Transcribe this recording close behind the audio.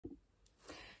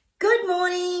Good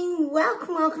morning,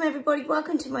 welcome everybody,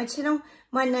 welcome to my channel.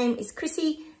 My name is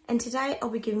Chrissy and today I'll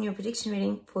be giving you a prediction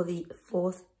reading for the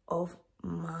 4th of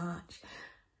March.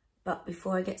 But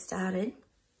before I get started,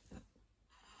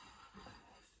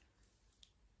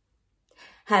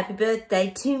 happy birthday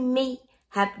to me,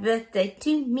 happy birthday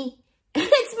to me.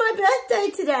 It's my birthday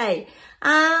today.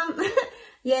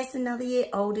 Yes, another year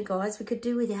older, guys. We could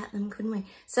do without them, couldn't we?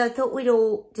 So I thought we'd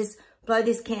all just blow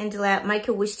this candle out, make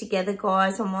a wish together,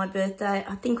 guys, on my birthday.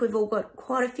 I think we've all got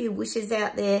quite a few wishes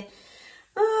out there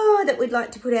that we'd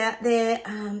like to put out there.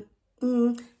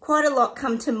 Quite a lot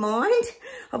come to mind.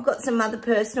 I've got some other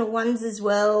personal ones as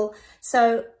well.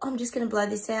 So I'm just going to blow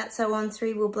this out. So on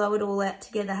 3, we'll blow it all out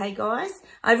together. Hey, guys.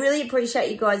 I really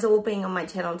appreciate you guys all being on my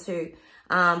channel too.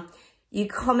 You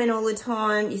comment all the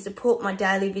time. You support my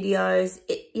daily videos.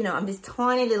 I'm this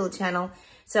tiny little channel.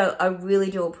 So I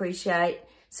really do appreciate.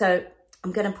 So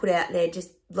I'm going to put out there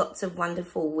just lots of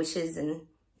wonderful wishes and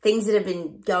things that have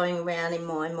been going around in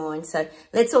my mind. So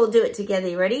let's all do it together.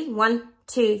 You ready? 1,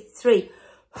 2, 3.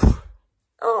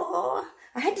 Oh,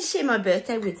 I had to share my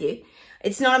birthday with you.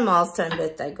 It's not a milestone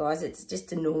birthday, guys. It's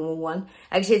just a normal one.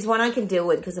 Actually, it's one I can deal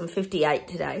with because I'm 58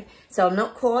 today. So I'm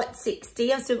not quite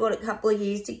 60. I've still got a couple of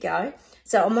years to go.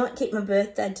 So I might keep my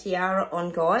birthday tiara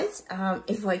on, guys,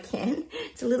 if I can.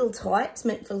 It's a little tight. It's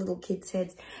meant for little kids'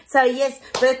 heads. So, yes,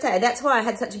 birthday. That's why I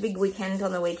had such a big weekend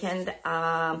on the weekend.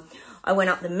 I went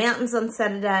up the mountains on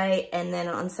Saturday, and then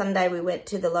on Sunday we went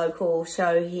to the local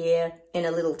show here in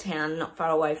a little town not far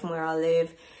away from where I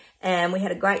live. And we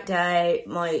had a great day.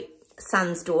 My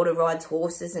son's daughter rides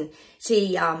horses, and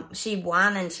she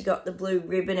won and she got the blue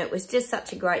ribbon. It was just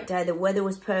such a great day. The weather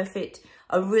was perfect.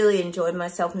 I really enjoyed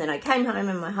myself. And then I came home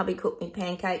and my hubby cooked me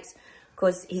pancakes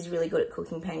because he's really good at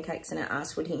cooking pancakes, and I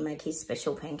asked would he make his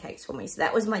special pancakes for me. So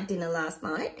that was my dinner last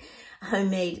night.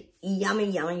 Homemade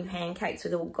yummy pancakes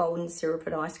with all golden syrup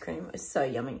and ice cream. It was so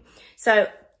yummy. So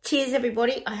cheers,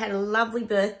 everybody. I had a lovely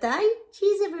birthday.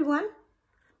 Cheers, everyone.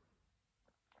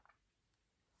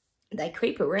 They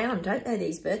creep around, don't they,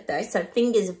 these birthdays? So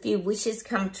fingers, a few wishes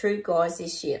come true, guys,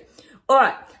 this year. All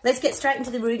right, let's get straight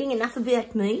into the reading. Enough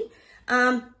about me.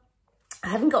 I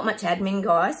haven't got much admin,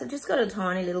 guys. I've just got a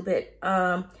tiny little bit.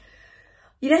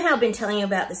 You know how I've been telling you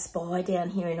about the spy down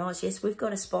here in Oz? Yes, we've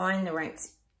got a spy in the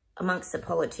ranks amongst the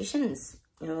politicians.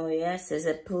 Oh, yes,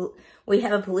 we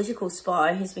have a political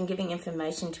spy who's been giving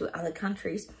information to other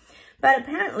countries. But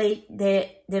apparently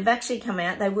they've actually come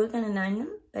out. They were going to name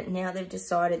them, but now they've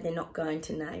decided they're not going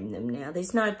to name them now.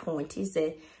 There's no point, is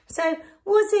there? So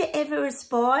was there ever a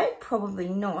spy? Probably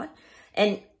not.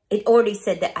 And it already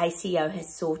said that ACO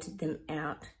has sorted them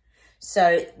out.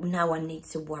 So no one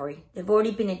needs to worry. They've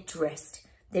already been addressed.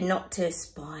 They're not to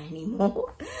spy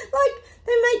anymore. Like,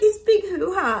 they make this big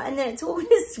hoo-ha and then it's all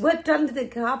just swept under the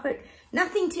carpet.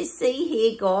 Nothing to see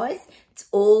here, guys. It's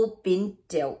all been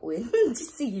dealt with.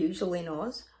 Just the usual in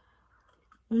Oz.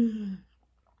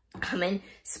 I mean,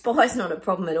 spy's not a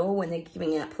problem at all when they're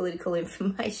giving out political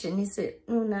information, is it?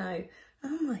 Oh, no.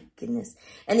 Oh, my goodness.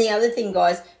 And the other thing,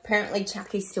 guys, apparently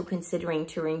Chucky's still considering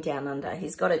touring down under.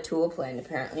 He's got a tour planned,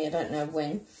 apparently. I don't know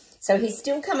when. So he's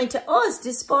still coming to Oz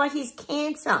despite his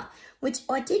cancer, which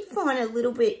I did find a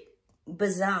little bit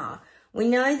bizarre. We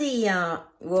know the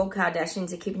Royal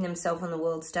Kardashians are keeping themselves on the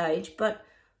world stage, but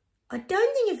I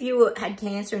don't think if you had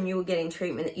cancer and you were getting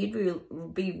treatment that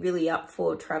you'd be really up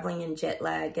for travelling and jet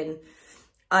lag and,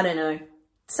 I don't know,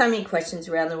 so many questions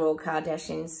around the Royal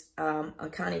Kardashians. I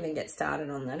can't even get started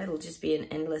on that. It'll just be an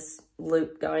endless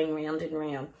loop going round and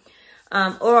round.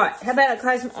 All right, how about I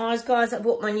close my eyes, guys? I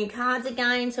bought my new cards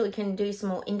again so we can do some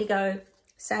more indigo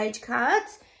sage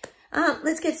cards.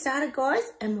 Let's get started,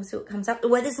 guys, and we'll see what comes up. The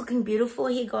weather's looking beautiful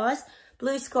here, guys.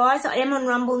 Blue skies. I am on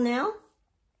Rumble now.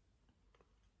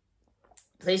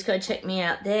 Please go check me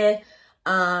out there.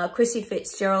 Chrissy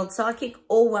Fitzgerald Psychic,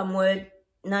 all one word,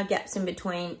 no gaps in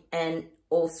between, and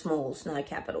all smalls, no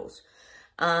capitals.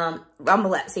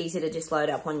 Rumble app's easy to just load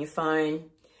up on your phone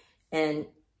and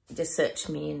just search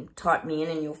me and type me in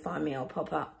and you'll find me. I'll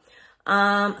pop up.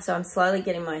 So I'm slowly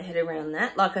getting my head around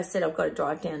that. Like I said, I've got to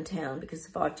drive downtown because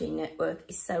the 5G network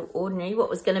is so ordinary. What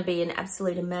was going to be an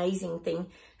absolute amazing thing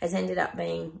has ended up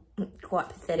being quite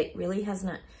pathetic, really,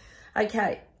 hasn't it?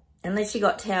 Okay, unless you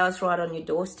got towers right on your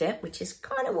doorstep, which is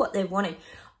kind of what they're wanting.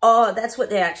 Oh, that's what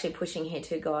they're actually pushing here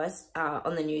too, guys.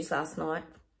 On the news last night,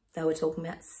 they were talking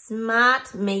about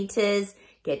smart meters.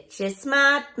 Get your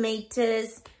smart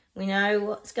meters. We know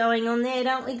what's going on there,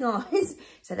 don't we, guys?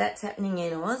 So that's happening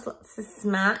in Oz. Lots of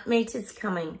smart meters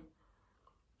coming.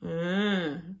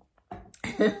 Oh,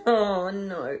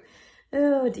 no.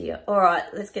 Oh, dear. All right,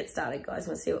 let's get started, guys.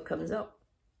 We'll see what comes up.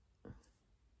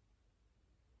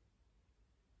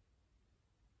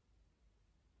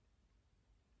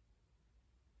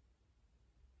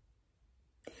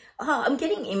 I'm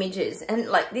getting images, and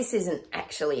like this isn't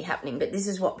actually happening, but this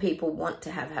is what people want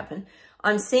to have happen.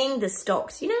 I'm seeing the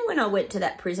stocks. You know, when I went to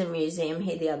that prison museum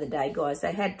here the other day, guys,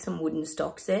 they had some wooden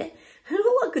stocks there. And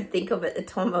all I could think of at the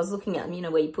time, I was looking at them, you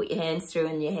know, where you put your hands through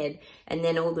in your head, and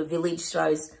then all the village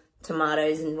throws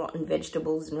tomatoes and rotten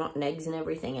vegetables and rotten eggs and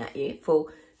everything at you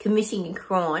for committing a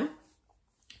crime.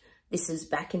 This is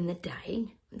back in the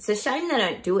day. It's a shame they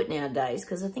don't do it nowadays,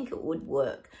 because I think it would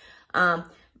work.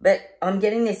 But I'm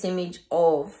getting this image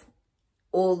of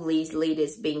all these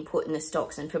leaders being put in the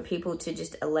stocks, and for people to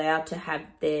just allow to have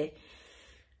their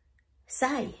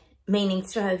say, meaning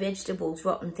throw vegetables,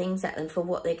 rotten things at them for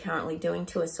what they're currently doing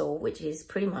to us all, which is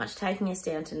pretty much taking us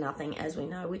down to nothing, as we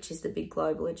know, which is the big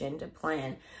global agenda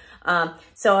plan.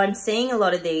 So I'm seeing a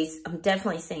lot of these. I'm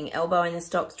definitely seeing Elbow in the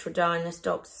stocks, Trudeau in the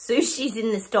stocks, Sushi's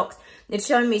in the stocks. It's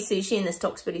showing me Sushi in the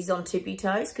stocks, but he's on tippy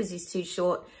toes because he's too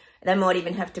short. They might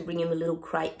even have to bring him a little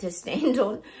crate to stand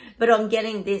on. But I'm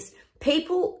getting this.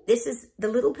 People, this is the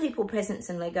little people, peasants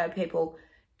and Lego people,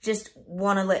 just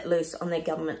want to let loose on their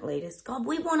government leaders. God,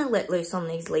 we want to let loose on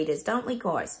these leaders, don't we,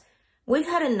 guys? We've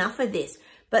had enough of this.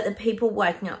 But the people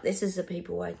waking up, this is the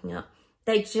people waking up.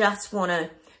 They just want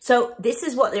to. So this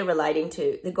is what they're relating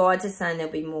to. The guides are saying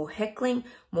there'll be more heckling,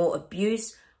 more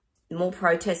abuse, more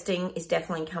protesting is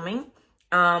definitely coming.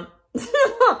 I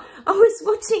was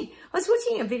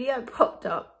watching a video popped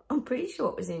up. I'm pretty sure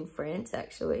it was in France,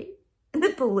 actually.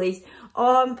 The police,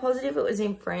 I'm positive it was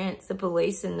in France, the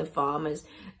police and the farmers,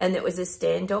 and it was a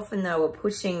standoff, and they were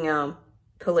pushing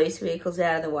police vehicles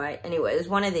out of the way. Anyway, it was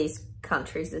one of these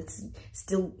countries that's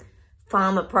still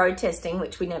farmer protesting,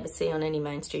 which we never see on any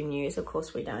mainstream news. Of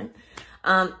course we don't.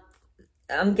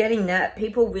 I'm getting that.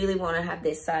 People really want to have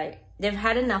their say. They've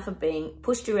had enough of being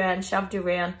pushed around, shoved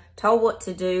around, told what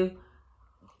to do.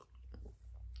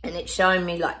 And it's showing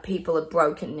me like people are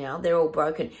broken now. They're all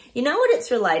broken. You know what it's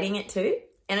relating it to?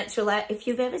 And it's if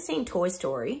you've ever seen Toy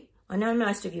Story, I know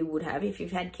most of you would have. If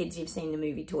you've had kids, you've seen the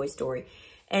movie Toy Story.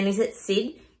 And is it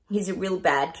Sid? He's a real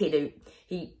bad kid who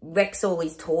he wrecks all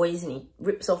his toys, and he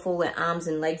rips off all their arms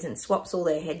and legs and swaps all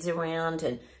their heads around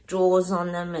and draws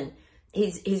on them. And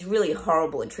he's really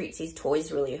horrible. It treats his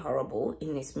toys really horrible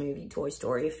in this movie, Toy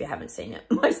Story, if you haven't seen it.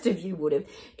 Most of you would have.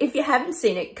 If you haven't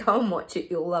seen it, go and watch it.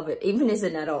 You'll love it, even as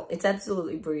an adult. It's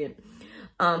absolutely brilliant.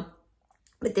 But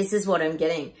this is what I'm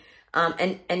getting.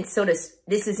 And sort of,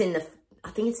 this is in the,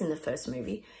 I think it's in the first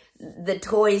movie. The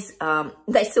toys,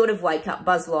 they sort of wake up,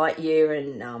 Buzz Lightyear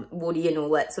and Woody and all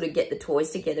that sort of get the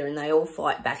toys together, and they all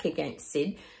fight back against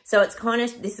Sid. So it's kind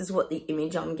of, this is what the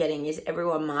image I'm getting is,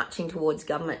 everyone marching towards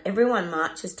government. Everyone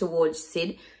marches towards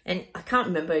Sid, and I can't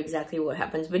remember exactly what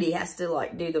happens, but he has to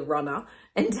like do the runner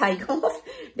and take off,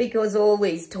 because all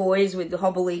these toys with the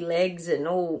hobbly legs and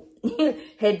all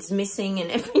heads missing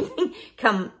and everything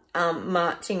come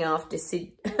marching after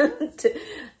Sid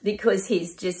because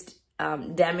he's just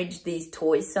damaged these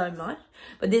toys so much.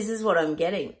 But this is what I'm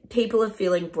getting. People are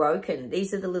feeling broken.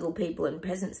 These are the little people and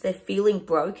peasants. They're feeling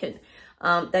broken.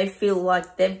 They feel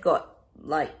like they've got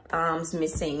like arms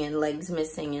missing and legs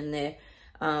missing, and they're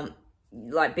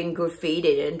like been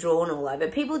graffitied and drawn all over.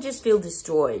 People just feel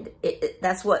destroyed.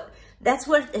 That's what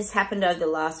has happened over the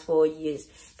last 4 years.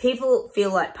 People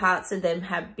feel like parts of them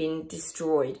have been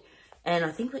destroyed. And I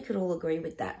think we could all agree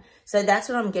with that. So that's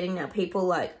what I'm getting now. People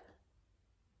like,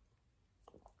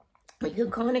 we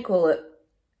could kind of call it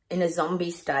in a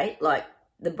zombie state, like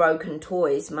the broken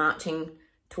toys marching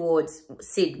towards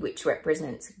Sid, which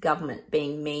represents government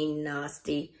being mean,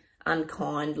 nasty,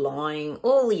 unkind, lying,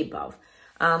 all the above.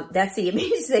 That's the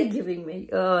image they're giving me.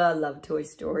 Oh, I love Toy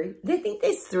Story. They think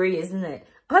there's 3, isn't it?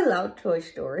 I love Toy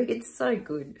Story. It's so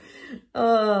good.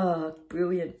 Oh,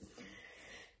 brilliant.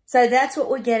 So that's what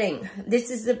we're getting.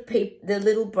 This is the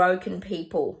little broken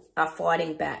people are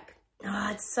fighting back. Oh,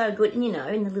 it's so good. And, you know,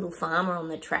 and the little farmer on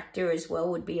the tractor as well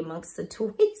would be amongst the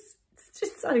toys. It's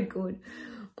just so good.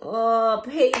 Oh,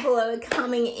 people are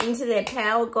coming into their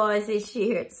power, guys, this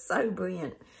year. It's so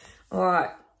brilliant. All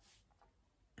right.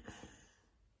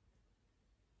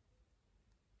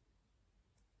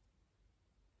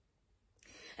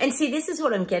 And see, this is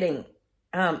what I'm getting.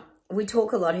 We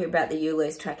talk a lot here about the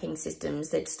ULEZ tracking systems.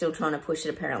 They're still trying to push it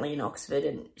apparently in Oxford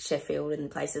and Sheffield and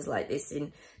places like this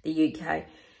in the UK.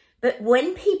 But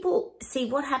when people, see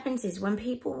what happens is when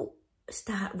people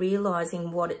start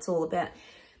realising what it's all about.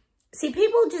 See,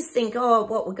 people just think, oh,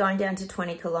 what, we're going down to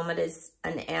 20 kilometres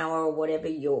an hour or whatever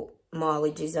your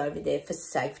mileage is over there for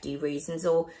safety reasons,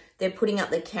 or they're putting up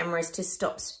the cameras to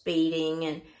stop speeding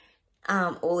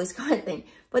and all this kind of thing.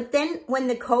 But then when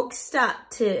the cogs start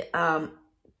to,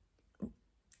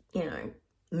 you know,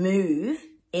 move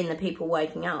in the people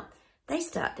waking up, they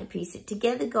start to piece it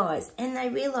together, guys, and they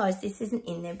realise this isn't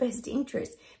in their best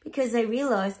interest because they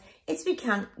realise it's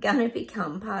going to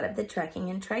become part of the tracking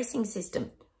and tracing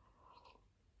system.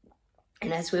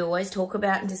 And as we always talk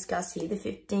about and discuss here, the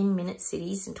 15-minute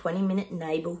cities and 20-minute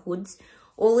neighbourhoods,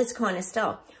 all this kind of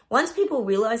stuff. Once people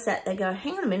realise that, they go,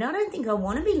 hang on a minute, I don't think I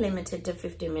want to be limited to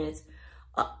 15 minutes.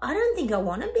 I don't think I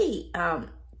want to be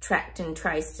tracked and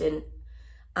traced and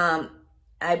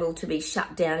able to be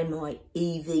shut down in my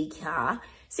EV car.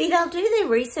 See, they'll do their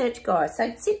research, guys.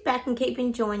 So sit back and keep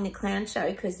enjoying the clown show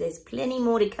because there's plenty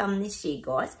more to come this year,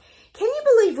 guys. Can you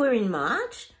believe we're in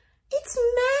March? It's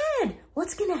mad.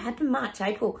 What's going to happen March,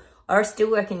 April? I still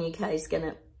reckon UK is going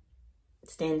to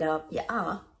stand up.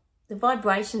 Yeah, the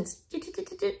vibrations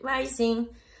raising.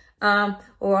 All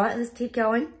right, let's keep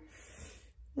going.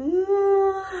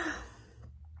 But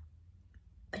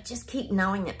just keep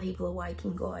knowing that people are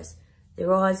waking, guys.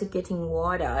 Their eyes are getting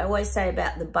wider. I always say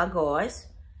about the bug eyes,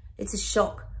 it's a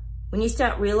shock. When you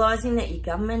start realising that your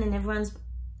government and everyone's,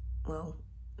 well,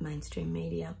 mainstream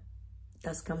media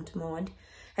does come to mind,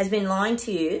 has been lying to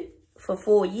you for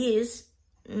 4 years.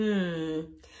 Oh,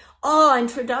 and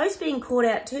Trudeau's being caught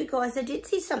out too, guys. I did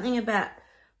see something about,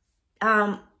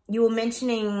 you were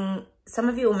mentioning, some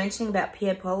of you were mentioning about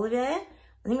Pierre Poilievre.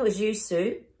 I think it was you,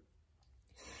 Sue.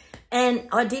 And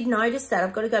I did notice that.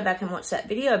 I've got to go back and watch that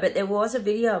video. But there was a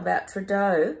video about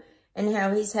Trudeau and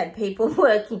how he's had people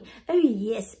working. Oh,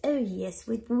 yes,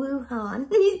 with Wuhan.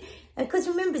 Because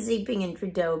remember, Xi and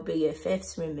Trudeau are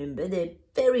BFFs, remember? They're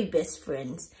very best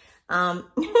friends. So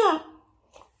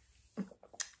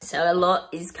a lot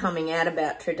is coming out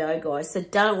about Trudeau, guys. So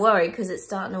don't worry, because it's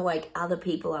starting to wake other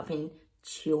people up in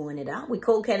Canada. We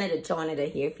call Canada China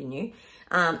here, if you're new.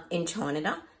 In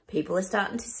China, people are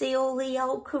starting to see all the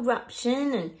old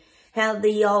corruption and how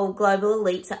the old global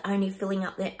elites are only filling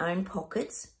up their own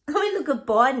pockets. I mean, look at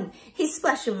Biden. He's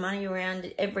splashing money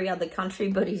around every other country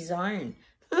but his own.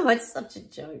 Oh, it's such a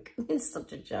joke. It's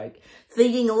such a joke.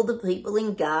 Feeding all the people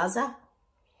in Gaza.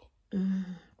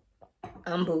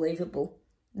 Unbelievable.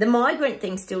 The migrant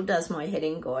thing still does my head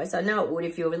in, guys. I know it would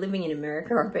if you were living in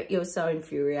America. I bet you're so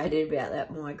infuriated about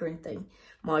that migrant thing.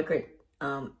 Migrant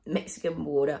Mexican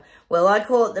border. Well, I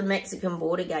call it the Mexican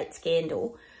border gate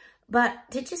scandal.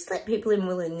 But to just let people in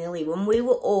willy-nilly when we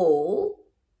were all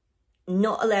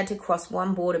not allowed to cross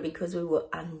one border because we were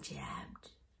unjabbed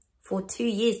for 2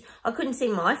 years. I couldn't see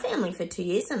my family for 2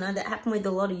 years. I know that happened with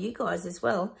a lot of you guys as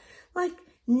well. Like,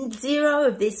 zero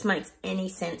of this makes any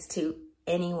sense to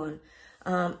anyone.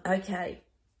 Okay.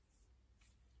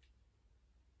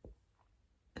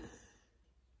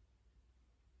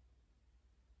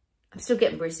 I'm still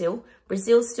getting Brazil.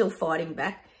 Brazil's still fighting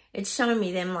back. It's showing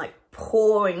me them like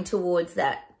pouring towards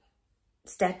that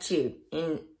statue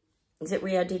in, is it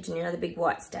Rio de Janeiro, the big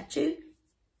white statue?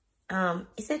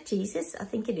 Is that Jesus? I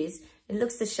think it is. It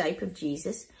looks the shape of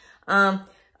Jesus. I'm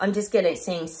just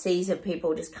seeing seas of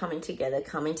people just coming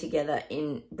together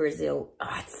in Brazil.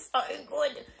 Oh, it's so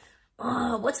good.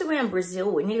 Oh, what's around Brazil?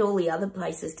 We need all the other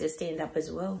places to stand up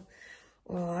as well.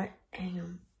 All right, hang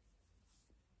on.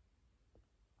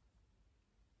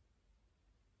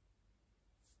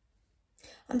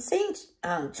 I'm seeing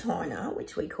China,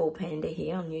 which we call Panda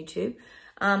here on YouTube.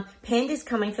 Panda's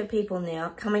coming for people now,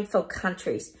 coming for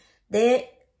countries.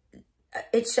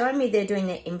 It's showing me they're doing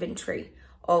their inventory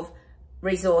of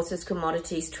resources,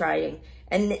 commodities, trading.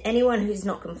 And anyone who's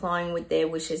not complying with their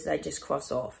wishes, they just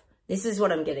cross off. This is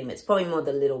what I'm getting. It's probably more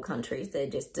the little countries. They're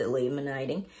just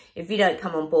eliminating. If you don't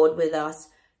come on board with us,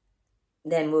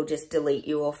 then we'll just delete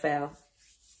you off our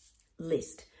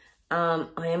list. I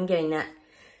am getting that.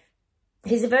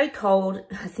 He's a very cold,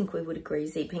 I think we would agree,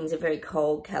 Xi Jinping's a very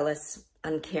cold, callous,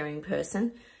 uncaring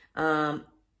person.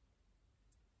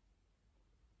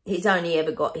 He's only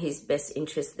ever got his best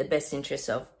interest, the best interest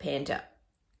of Panda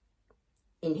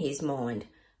in his mind.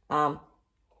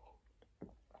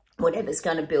 Whatever's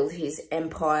going to build his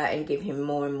empire and give him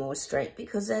more and more strength.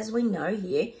 Because as we know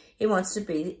here, he wants to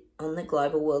be on the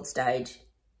global world stage.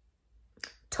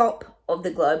 Top of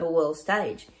the global world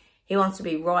stage. He wants to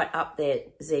be right up there,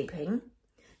 Xi Jinping.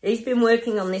 He's been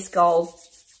working on this goal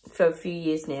for a few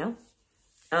years now.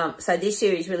 So this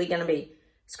year he's really going to be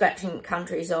scratching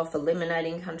countries off,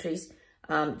 eliminating countries,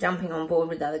 jumping on board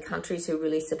with other countries who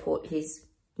really support his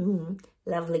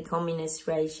lovely communist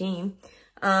regime.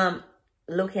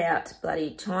 Look out,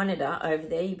 bloody China over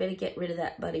there. You better get rid of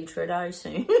that bloody Trudeau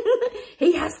soon.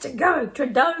 He has to go.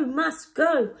 Trudeau must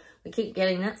go. We keep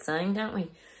getting that saying, don't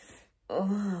we?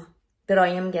 Oh, but I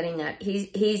am getting that.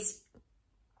 He's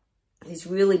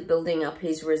really building up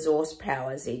his resource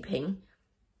power, Xi Jinping.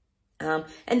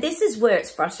 And this is where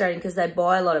it's frustrating because they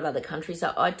buy a lot of other countries.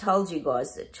 I told you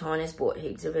guys that China's bought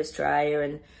heaps of Australia,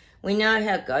 and we know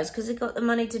how it goes because they've got the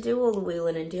money to do all the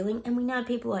wheeling and dealing. And we know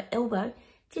people like Elbow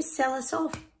just sell us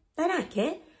off. They don't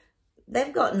care.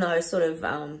 They've got no sort of,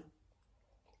 well,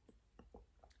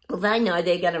 they know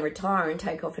they're going to retire and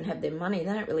take off and have their money.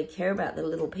 They don't really care about the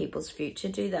little people's future,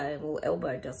 do they? Well,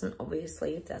 Elbow doesn't,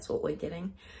 obviously, if that's what we're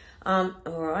getting. All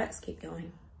right, let's keep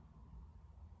going.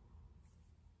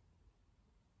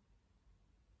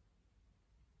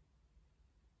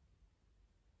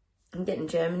 I'm getting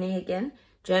Germany again.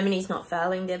 Germany's not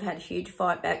failing. They've had huge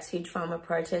fightbacks, huge farmer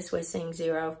protests. We're seeing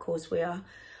zero, of course we are,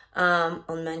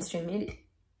 on mainstream media.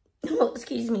 Oh,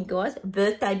 excuse me, guys.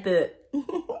 Birthday Bert.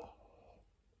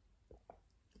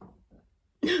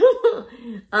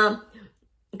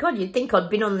 God, you'd think I'd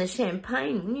been on the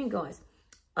champagne, wouldn't you guys?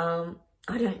 I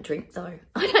don't drink though.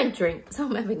 I don't drink, so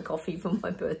I'm having coffee for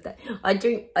my birthday. I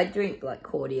drink like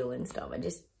cordial and stuff. I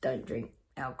just don't drink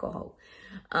alcohol.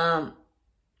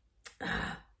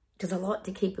 Because I like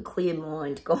to keep a clear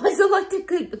mind, guys. I like to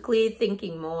keep a clear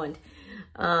thinking mind.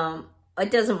 It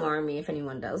doesn't worry me if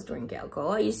anyone does drink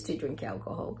alcohol. I used to drink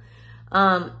alcohol.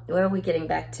 Where are we getting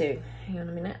back to? Hang on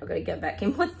a minute. I've got to go back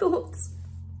in my thoughts.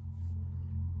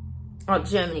 Oh,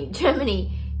 Germany.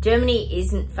 Germany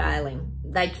isn't failing.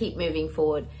 They keep moving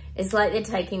forward. It's like they're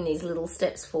taking these little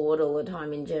steps forward all the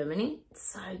time in Germany.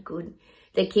 It's so good.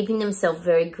 They're keeping themselves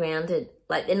very grounded.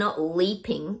 Like they're not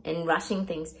leaping and rushing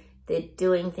things. They're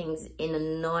doing things in a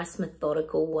nice,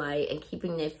 methodical way and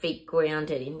keeping their feet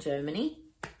grounded in Germany.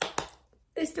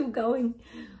 They're still going.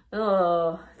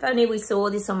 Oh, if only we saw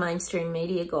this on mainstream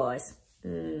media, guys.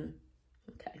 Okay.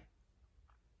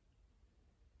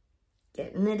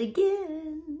 Getting it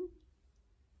again.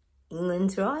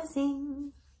 England's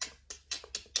rising.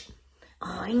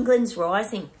 Oh, England's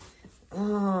rising.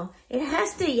 Oh, it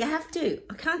has to. You have to.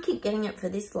 I can't keep getting it for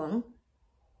this long.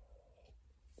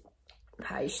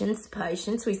 Patience,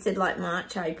 patience. We said like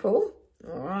March, April.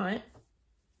 All right.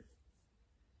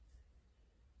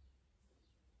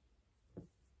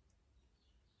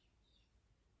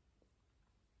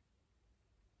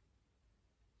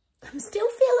 I'm still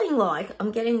feeling like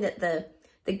I'm getting that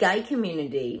the gay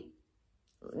community,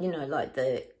 you know, like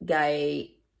the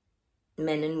gay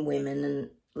men and women and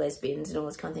lesbians and all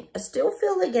this kind of thing, I still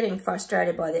feel they're getting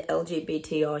frustrated by the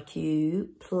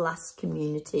LGBTIQ plus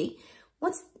community.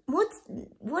 What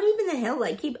even the hell?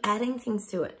 They keep adding things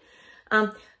to it.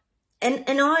 And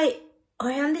I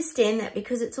understand that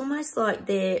because it's almost like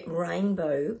their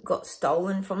rainbow got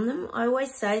stolen from them. I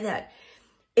always say that.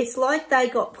 It's like they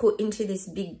got put into this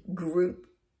big group,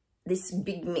 this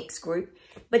big mixed group,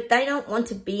 but they don't want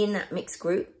to be in that mixed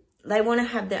group. They want to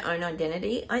have their own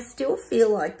identity. I still feel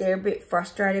like they're a bit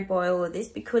frustrated by all of this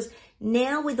because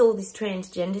now with all this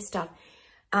transgender stuff,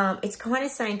 it's kind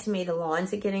of saying to me the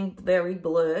lines are getting very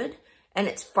blurred and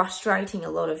it's frustrating a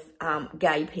lot of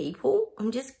gay people.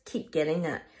 I'm just keep getting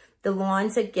that. The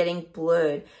lines are getting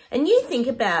blurred. And you think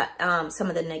about some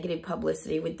of the negative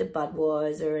publicity with the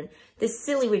Budweiser and the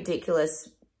silly, ridiculous,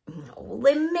 well,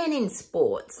 they're men in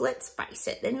sports. Let's face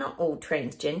it, they're not all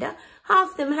transgender.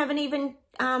 Half of them haven't even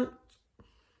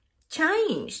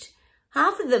changed.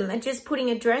 Half of them are just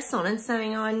putting a dress on and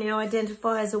saying, I now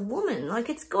identify as a woman. Like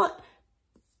it's got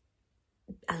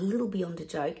a little beyond a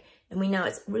joke. And we know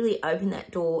it's really opened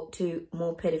that door to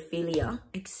more pedophilia,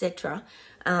 etc.,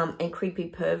 and creepy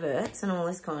perverts and all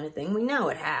this kind of thing. We know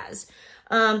it has.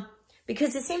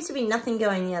 Because there seems to be nothing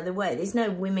going the other way. There's no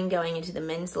women going into the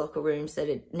men's locker rooms that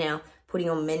are now putting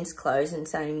on men's clothes and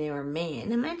saying they're a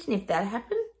man. Imagine if that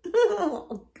happened.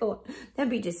 Oh, God. That'd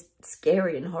be just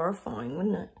scary and horrifying,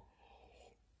 wouldn't it?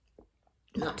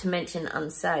 Not to mention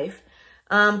unsafe.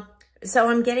 So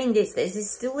I'm getting this. There's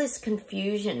still this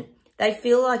confusion. They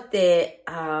feel like they're,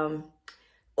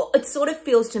 well, it sort of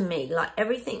feels to me like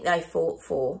everything they fought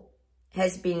for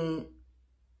has been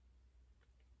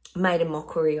made a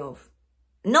mockery of.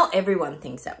 Not everyone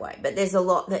thinks that way, but there's a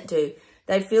lot that do.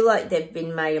 They feel like they've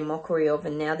been made a mockery of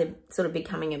and now they're sort of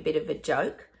becoming a bit of a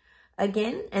joke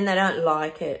again and they don't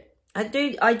like it. I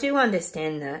do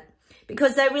understand that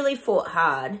because they really fought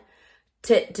hard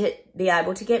to be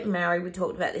able to get married. We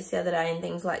talked about this the other day and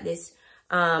things like this.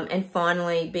 And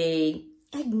finally be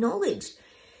acknowledged,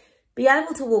 be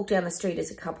able to walk down the street as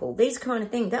a couple, these kind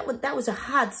of things. That was a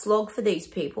hard slog for these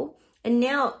people. And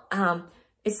now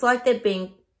it's like they're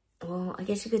being, well, I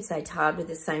guess you could say tarred with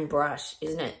the same brush,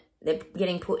 isn't it? They're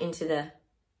getting put into the,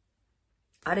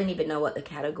 I don't even know what the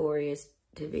category is,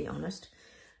 to be honest.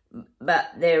 But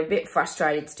they're a bit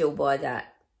frustrated still by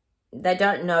that. They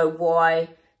don't know why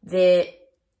their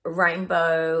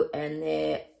rainbow and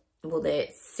their well, their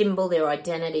symbol, their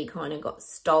identity kind of got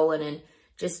stolen and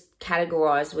just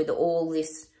categorized with all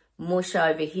this mush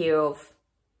over here of,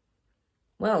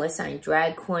 well, they're saying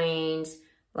drag queens,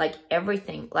 like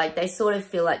everything. Like they sort of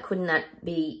feel like, couldn't that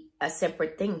be a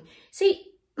separate thing? See,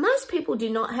 most people do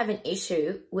not have an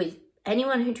issue with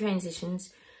anyone who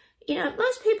transitions. You know,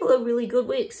 most people are really good.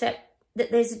 We accept that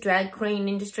there's a drag queen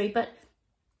industry, but,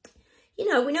 you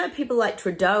know, we know people like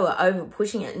Trudeau are over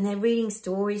pushing it and they're reading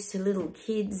stories to little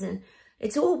kids and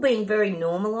it's all being very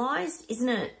normalised, isn't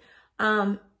it?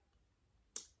 I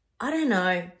don't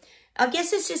know. I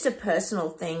guess it's just a personal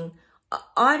thing.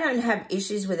 I don't have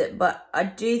issues with it, but I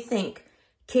do think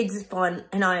kids find,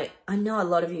 and I know a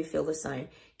lot of you feel the same,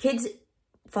 kids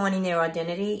finding their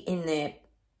identity in their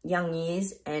young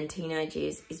years and teenage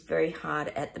years is very hard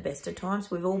at the best of times.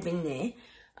 We've all been there.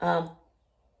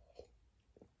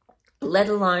 Let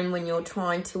alone when you're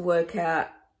trying to work out.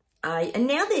 And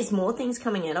now there's more things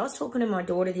coming out. I was talking to my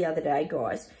daughter the other day,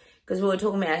 guys, because we were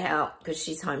talking about how, because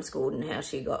she's homeschooled and how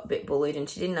she got a bit bullied and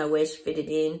she didn't know where she fitted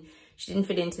in. She didn't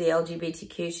fit into the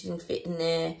LGBTQ. She didn't fit in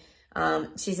there.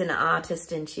 She's an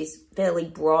artist and she's fairly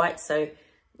bright. So,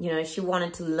 you know, she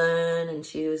wanted to learn and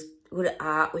she was good at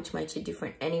art, which makes you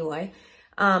different anyway.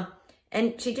 And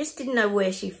she just didn't know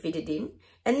where she fitted in.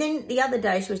 And then the other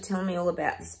day she was telling me all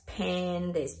about this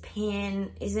pan. There's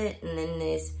pan, is it? And then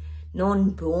there's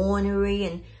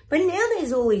non-binary. But now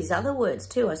there's all these other words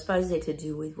too. I suppose they're to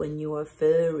do with when you're a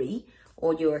furry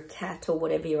or you're a cat or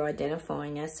whatever you're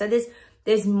identifying as. So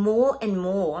there's more and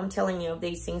more, I'm telling you, of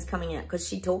these things coming out because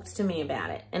she talks to me about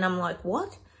it. And I'm like,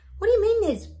 what? What do you mean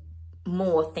there's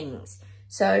more things?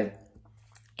 So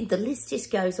the list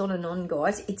just goes on and on,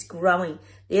 guys. It's growing.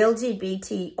 The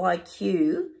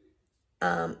LGBTIQ,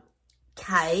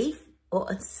 K,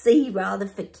 or C rather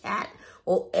for cat,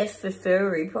 or F for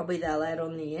furry, probably they'll add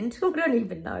on the end. I don't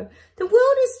even know. The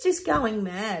world is just going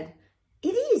mad.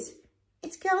 It is.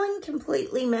 It's going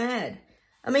completely mad.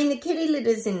 I mean, the kitty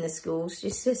litters in the schools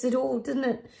just says it all, doesn't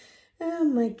it? Oh,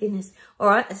 my goodness. All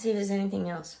right, let's see if there's anything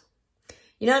else.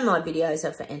 You know my videos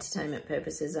are for entertainment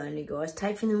purposes only, guys.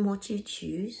 Take from them what you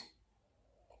choose.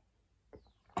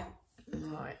 All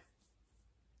right.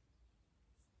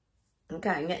 Okay,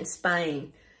 I'm getting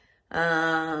Spain.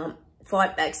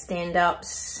 Fight back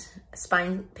stand-ups.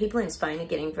 Spain, people in Spain are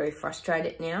getting very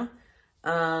frustrated now.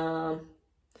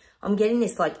 I'm getting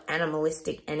this, like,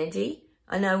 animalistic energy.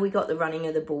 I know we got the running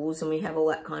of the bulls and we have all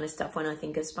that kind of stuff when I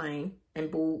think of Spain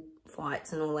and bull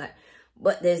fights and all that.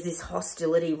 But there's this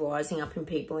hostility rising up in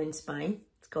people in Spain.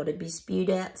 It's got to be spewed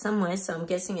out somewhere. So I'm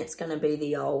guessing it's going to be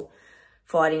the old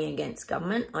fighting against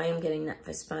government. I am getting that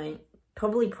for Spain.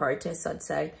 Probably protests, I'd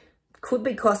say. Could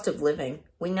be cost of living.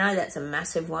 We know that's a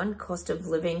massive one, cost of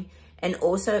living. And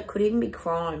also it could even be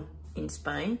crime in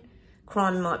Spain.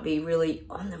 Crime might be really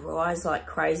on the rise like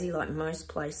crazy, like most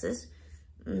places.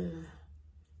 All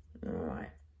right.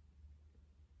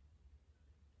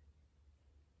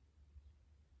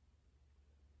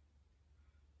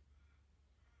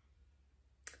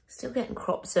 Still getting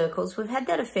crop circles. We've had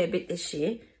that a fair bit this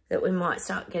year, that we might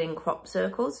start getting crop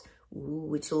circles,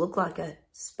 which will look like a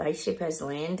spaceship has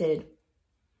landed.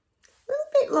 A little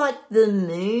bit like the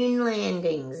moon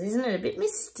landings, isn't it? A bit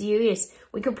mysterious.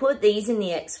 We could put these in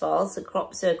the X-Files, the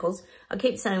crop circles. I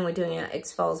keep saying we're doing our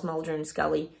X-Files Mulder and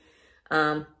Scully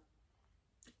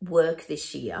work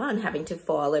this year and having to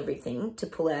file everything to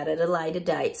pull out at a later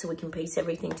date so we can piece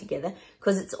everything together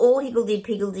because it's all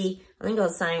higgledy-piggledy. I think I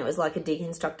was saying it was like a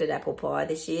deconstructed apple pie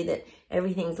this year, that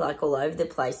everything's like all over the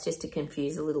place just to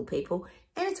confuse the little people.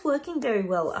 And it's working very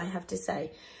well, I have to say.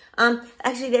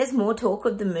 Actually, there's more talk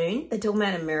of the moon. They're talking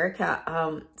about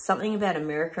America, something about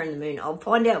America and the moon. I'll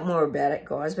find out more about it,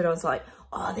 guys. But I was like,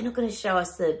 oh, they're not going to show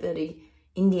us the bloody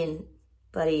Indian,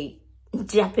 bloody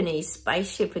Japanese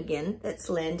spaceship again that's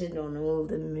landed on all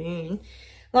the moon.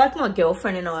 Like my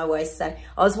girlfriend and I always say,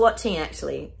 I was watching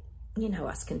actually, you know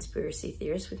us conspiracy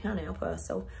theorists, we can't help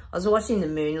ourselves. I was watching the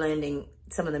moon landing,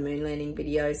 some of the moon landing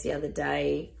videos the other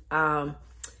day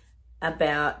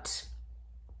about,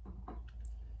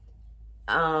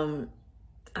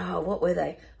 what were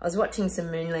they? I was watching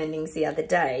some moon landings the other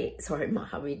day. Sorry, my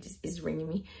hubby just is ringing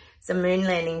me. Some moon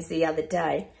landings the other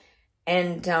day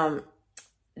and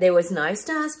there was no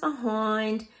stars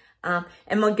behind.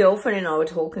 And my girlfriend and I were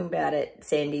talking about it,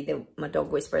 Sandy, my dog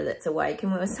whisperer that's awake,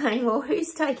 and we were saying, well,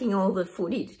 who's taking all the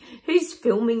footage? Who's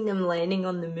filming them landing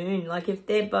on the moon? Like, if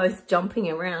they're both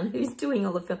jumping around, who's doing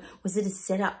all the film? Was it a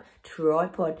setup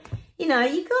tripod? You know,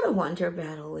 you got to wonder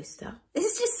about all this stuff.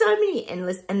 There's just so many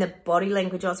endless, and the body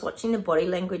language. I was watching the body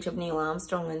language of Neil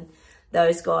Armstrong and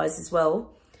those guys as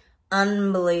well.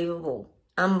 Unbelievable.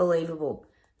 Unbelievable.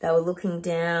 They were looking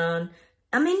down.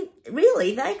 I mean,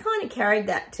 really, they kind of carried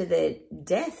that to their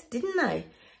death, didn't they?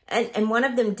 And one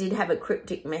of them did have a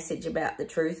cryptic message about the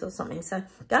truth or something. So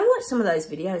go watch some of those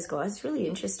videos, guys. It's really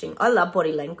interesting. I love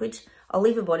body language. I'll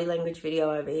leave a body language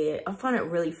video over here. I find it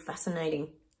really fascinating.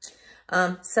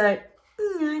 So,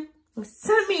 you know,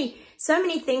 so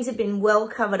many things have been well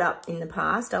covered up in the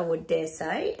past, I would dare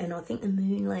say. And I think the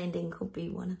moon landing could be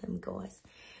one of them, guys.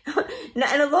 And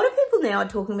a lot of people now are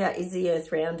talking about, is the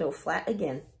earth round or flat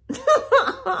again?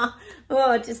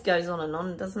 Oh, it just goes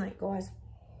on, doesn't it, guys?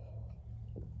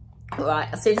 All right,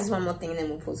 I'll see if there's one more thing and then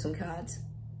we'll pull some cards.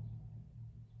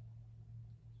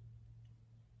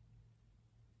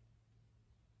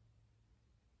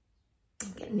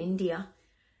 I'm getting India.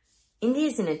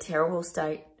 India's in a terrible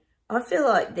state. I feel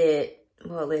like they're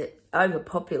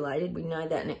overpopulated. We know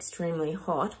that, and extremely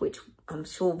hot, which I'm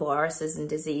sure viruses and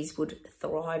disease would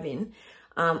thrive in.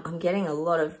 I'm getting a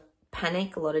lot of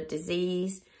panic, a lot of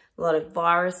disease, a lot of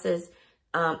viruses.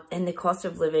 And the cost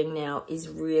of living now is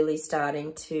really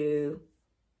starting to,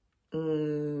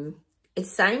 it's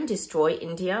saying destroy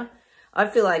India. I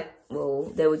feel like,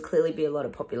 well, there would clearly be a lot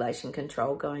of population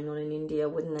control going on in India,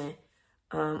 wouldn't there?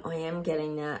 I am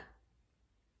getting that.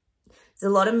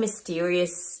 There's a lot of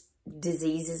mysterious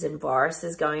diseases and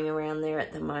viruses going around there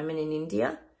at the moment in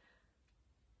India.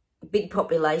 Big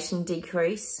population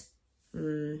decrease.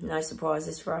 No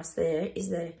surprises for us there, is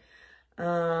there?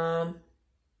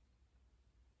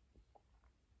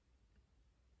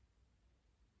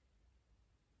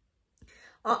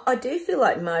 I do feel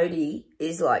like Modi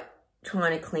is like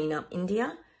trying to clean up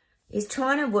India. He's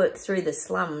trying to work through the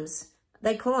slums.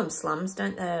 They call them slums,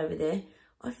 don't they, over there?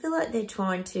 I feel like they're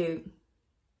trying to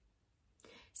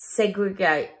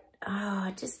segregate.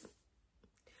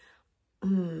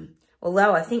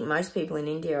 Although I think most people in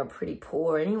India are pretty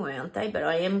poor anyway, aren't they? But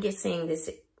I am seeing this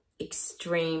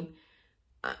extreme.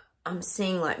 I'm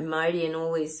seeing like Modi and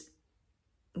all his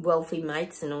wealthy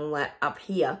mates and all that up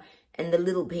here. And the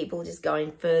little people just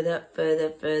going further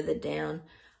down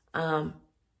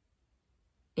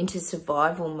into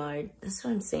survival mode. That's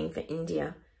what I'm seeing for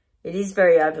India. It is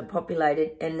very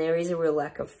overpopulated and there is a real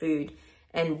lack of food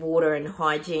and water and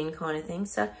hygiene kind of thing.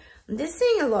 So I'm just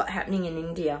seeing a lot happening in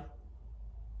India.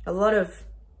 A lot of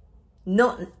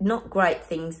not great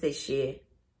things this year.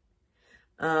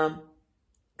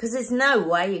 Because there's no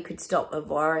way you could stop a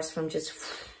virus from just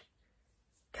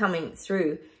coming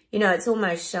through. You know, it's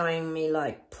almost showing me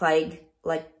like plague,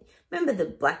 like, remember the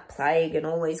Black Plague and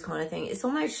all these kind of things? It's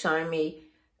almost showing me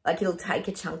like it'll take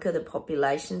a chunk of the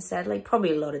population, sadly.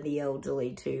 Probably a lot of the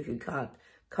elderly too who can't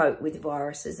cope with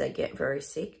viruses. They get very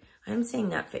sick. I am seeing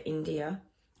that for India.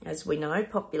 As we know,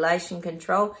 population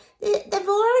control. The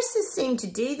viruses seem to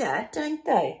do that, don't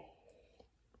they?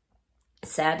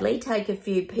 Sadly, take a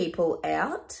few people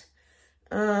out.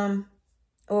 All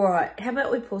right, how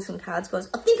about we pull some cards, guys?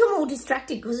 I think I'm all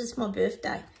distracted because it's my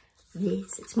birthday.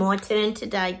 Yes, it's my turn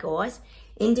today, guys.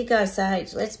 Indigo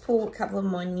Sage. Let's pull a couple of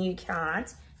my new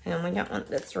cards. Hang on, we don't want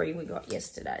the 3 we got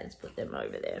yesterday. Let's put them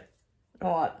over there.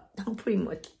 All right, I'm putting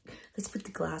my... Let's put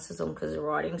the glasses on because the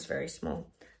writing's very small.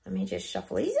 Let me just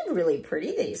shuffle. These are really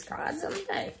pretty, these cards, aren't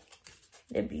they?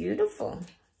 They're beautiful.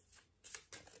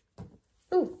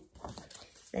 Ooh,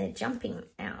 they're jumping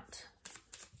out.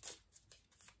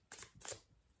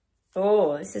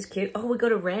 Oh, this is cute. Oh, we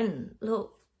got a wren.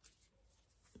 Look.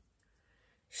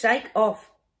 Shake off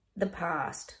the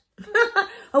past.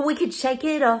 Oh, we could shake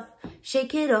it off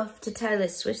to Taylor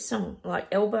Swift's song, like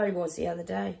Elbow was the other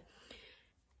day.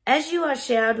 As you are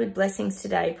showered with blessings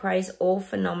today, praise all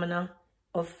phenomena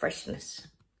of freshness.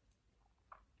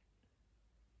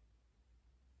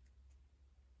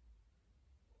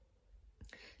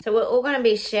 So we're all going to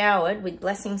be showered with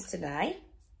blessings today.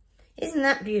 Isn't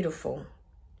that beautiful?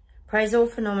 Praise all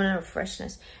phenomena of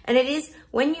freshness. And it is,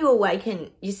 when you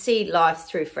awaken, you see life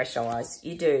through fresh eyes.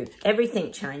 You do.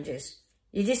 Everything changes.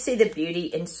 You just see the beauty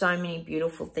in so many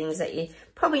beautiful things that you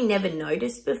probably never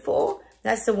noticed before.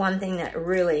 That's the one thing that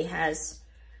really has,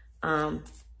 well,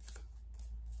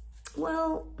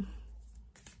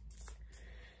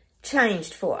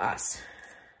 changed for us.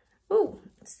 Oh,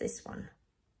 what's this one?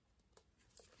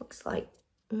 Looks like,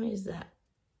 what is that?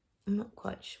 I'm not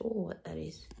quite sure what that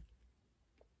is.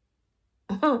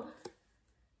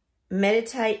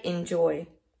 Meditate in joy.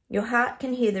 Your heart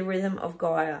can hear the rhythm of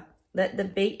Gaia. Let the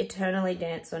beat eternally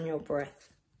dance on your breath.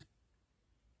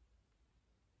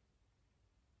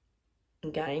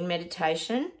 Again,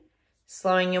 meditation.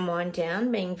 Slowing your mind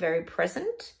down, being very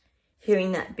present.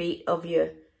 Hearing that beat of your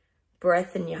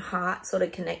breath and your heart sort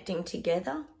of connecting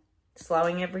together.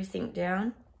 Slowing everything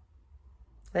down.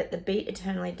 Let the beat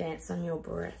eternally dance on your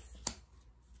breath.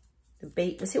 the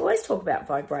beat. We always talk about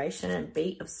vibration and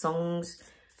beat of songs,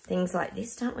 things like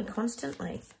this, don't we,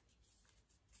 constantly?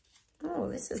 Oh,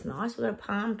 this is nice. We've got a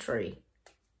palm tree.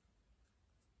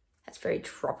 That's very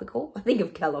tropical. I think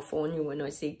of California when I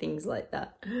see things like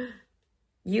that.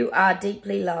 You are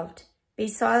deeply loved. Be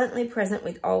silently present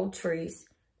with old trees.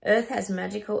 Earth has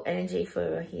magical energy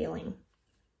for healing.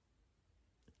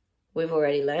 We've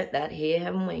already learnt that here,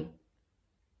 haven't we?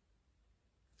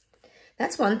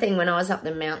 That's one thing when I was up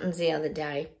the mountains the other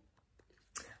day.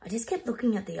 I just kept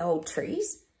looking at the old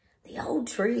trees. The old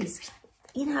trees,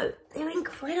 you know, they're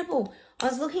incredible. I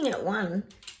was looking at one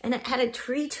and it had a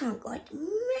tree trunk like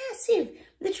massive.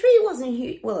 The tree wasn't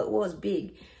huge. Well, it was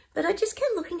big. But I just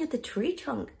kept looking at the tree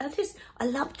trunk. I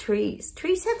love trees.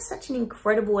 Trees have such an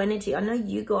incredible energy. I know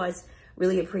you guys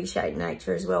really appreciate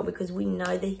nature as well because we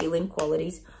know the healing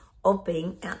qualities of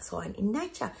being outside in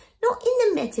nature. Not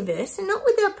in the metaverse and not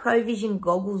with our provision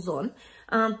goggles on.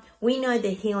 We know the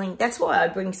healing. That's why I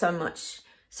bring so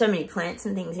many plants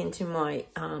and things into my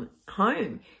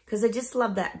home because I just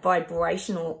love that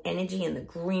vibrational energy and the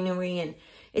greenery, and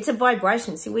it's a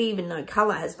vibration. See, we even know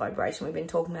colour has vibration. We've been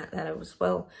talking about that as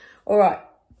well. All right,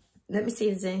 let me see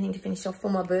if there's anything to finish off for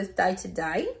my birthday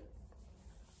today.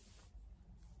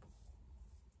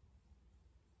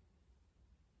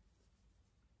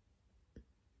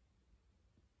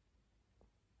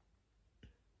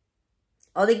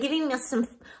 Oh, they're giving us some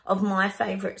of my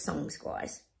favourite songs,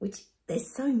 guys, which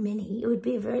there's so many. It would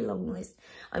be a very long list.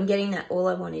 I'm getting that All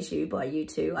I Want Is You by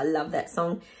U2. I love that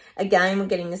song. Again, we're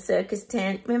getting the circus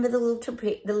tent. Remember the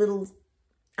little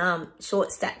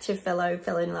short stature fellow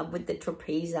fell in love with the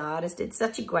trapeze artist. It's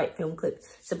such a great film clip.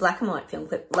 It's a black and white film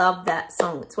clip. Love that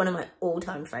song. It's one of my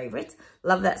all-time favourites.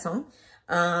 Love that song.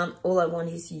 All I Want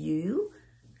Is You.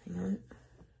 Hang on.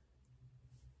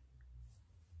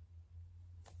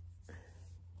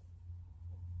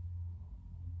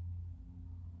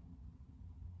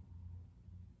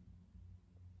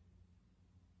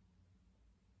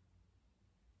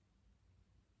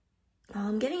 Oh,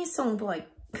 I'm getting a song by...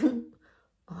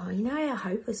 oh, you know how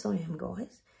hopeless I am,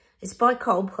 guys? It's by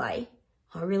Coldplay.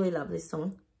 I really love this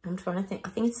song. I'm trying to think. I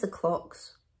think it's The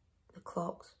Clocks. The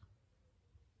Clocks.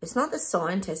 It's not The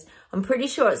Scientist. I'm pretty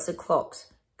sure it's The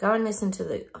Clocks. Go and listen to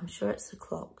the... I'm sure it's The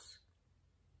Clocks.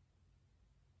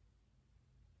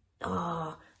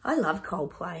 Oh, I love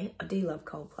Coldplay. I do love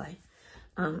Coldplay.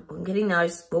 I'm getting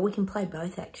those... Well, we can play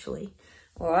both, actually.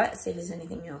 All right, let's see if there's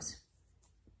anything else.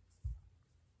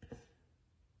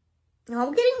 Oh,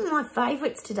 we're getting my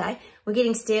favourites today. We're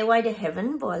getting Stairway to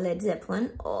Heaven by Led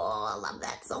Zeppelin. Oh, I love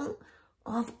that song.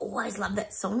 Oh, I've always loved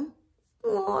that song.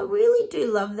 Oh, I really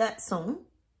do love that song.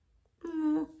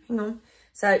 Hang on.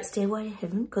 So, Stairway to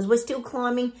Heaven, because we're still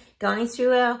climbing, going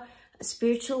through our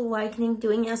spiritual awakening,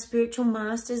 doing our spiritual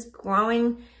masters,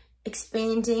 growing,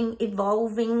 expanding,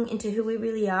 evolving into who we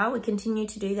really are. We continue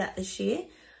to do that this year.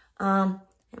 Let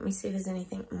me see if there's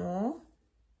anything more.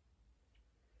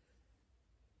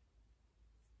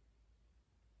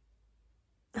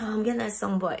 Oh, I'm getting that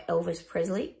song by Elvis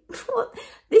Presley.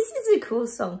 This is a cool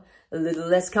song. A little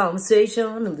less conversation,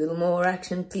 a little more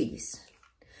action, please.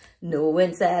 No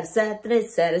one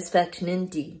satisfaction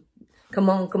indeed. Come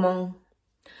on, come on.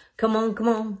 Come on, come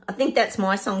on. I think that's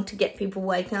my song to get people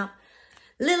waking up.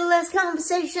 A little less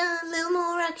conversation, a little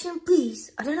more action,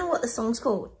 please. I don't know what the song's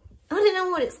called. I don't know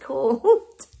what it's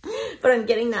called. But I'm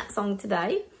getting that song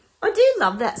today. I do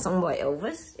love that song by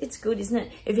Elvis. It's good, isn't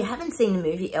it? If you haven't seen the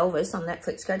movie Elvis on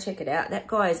Netflix, go check it out. That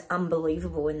guy is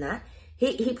unbelievable in that.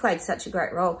 He played such a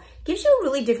great role. Gives you a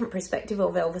really different perspective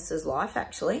of Elvis's life,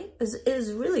 actually. It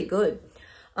was really good.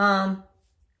 Oh,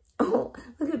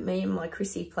 look at me and my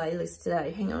Chrissy playlist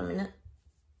today. Hang on a minute.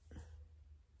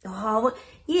 Oh,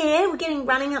 yeah, we're getting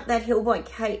Running Up That Hill by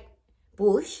Kate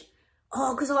Bush.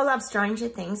 Oh, because I love Stranger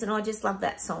Things and I just love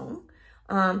that song.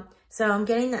 So I'm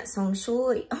getting that song,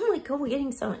 surely. Oh my God, we're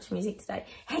getting so much music today.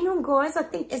 Hang on, guys. I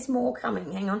think there's more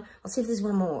coming. Hang on. I'll see if there's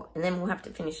one more and then we'll have to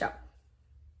finish up.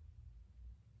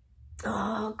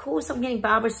 Oh, of course, I'm getting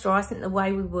Barbara Streisand, The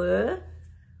Way We Were.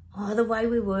 Oh, The Way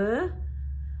We Were.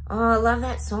 Oh, I love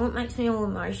that song. It makes me all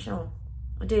emotional.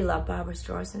 I do love Barbara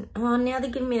Streisand. Oh, now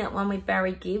they're giving me that one with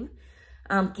Barry Gibb.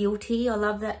 Guilty. I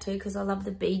love that too because I love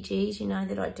the Bee Gees. You know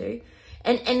that I do.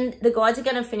 And the guys are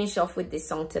going to finish off with this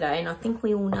song today. And I think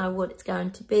we all know what it's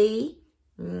going to be.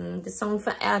 The song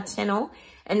for our channel.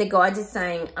 And the guys are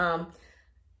saying,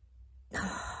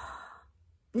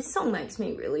 this song makes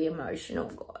me really emotional,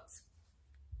 guys.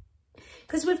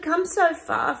 Because we've come so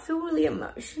far. I feel really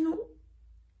emotional.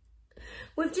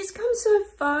 We've just come so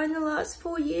far in the last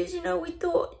 4 years. You know, we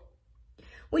thought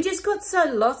we just got so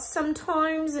lost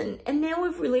sometimes, and now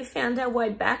we've really found our way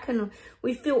back, and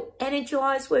we feel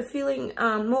energized. We're feeling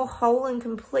more whole and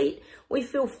complete. We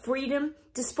feel freedom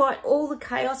despite all the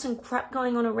chaos and crap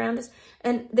going on around us.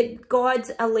 And the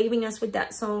guides are leaving us with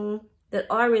that song that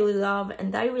I really love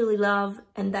and they really love,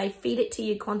 and they feed it to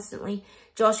you constantly.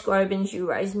 Josh Groban's "You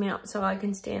Raise Me Up So I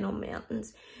Can Stand on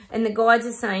Mountains." And the guides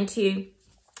are saying to you,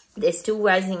 they're still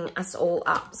raising us all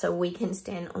up so we can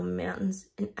stand on mountains.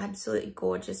 An absolutely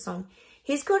gorgeous song.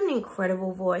 He's got an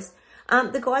incredible voice.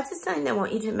 The guides are saying they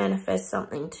want you to manifest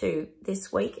something too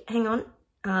this week. Hang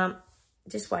on.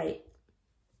 Just wait.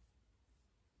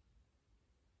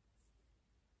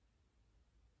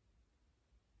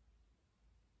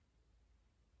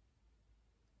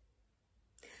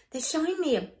 They're showing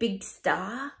me a big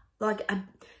star, like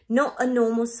not a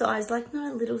normal size, like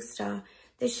not a little star.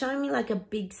 They're showing me like a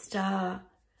big star,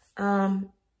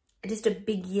 just a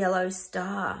big yellow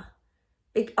star.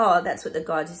 Oh, that's what the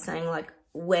guides are saying, like,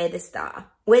 we're the star.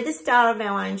 We're the star of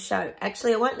our own show.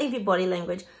 Actually, I won't leave you body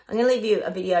language. I'm going to leave you a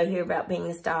video here about being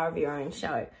the star of your own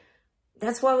show.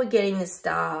 That's why we're getting the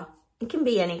star. It can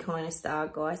be any kind of star,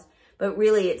 guys, but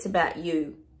really it's about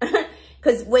you.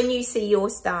 Because when you see your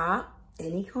star,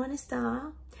 any kind of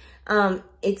star,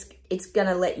 it's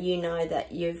gonna let you know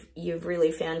that you've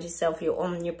really found yourself, you're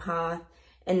on your path,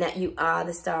 and that you are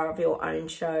the star of your own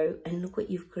show. And look what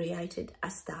you've created,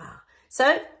 a star.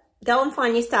 So go and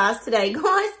find your stars today,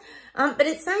 guys. But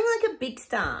it's saying like a big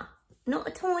star, not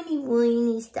a tiny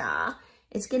weeny star.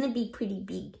 It's gonna be pretty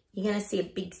big. You're gonna see a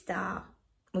big star.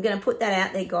 We're gonna put that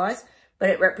out there, guys, but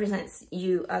it represents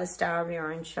you are the star of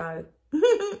your own show.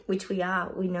 Which we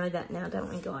are. We know that now, don't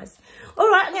we, guys? All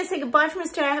right, I'm going to say goodbye from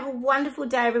Australia. Have a wonderful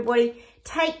day, everybody.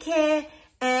 Take care,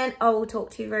 and I will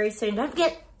talk to you very soon. Don't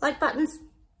forget, like buttons.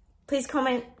 Please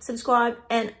comment, subscribe,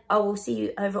 and I will see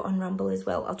you over on Rumble as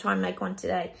well. I'll try and make one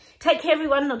today. Take care,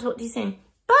 everyone, and I'll talk to you soon.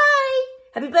 Bye!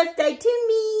 Happy birthday to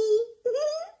me!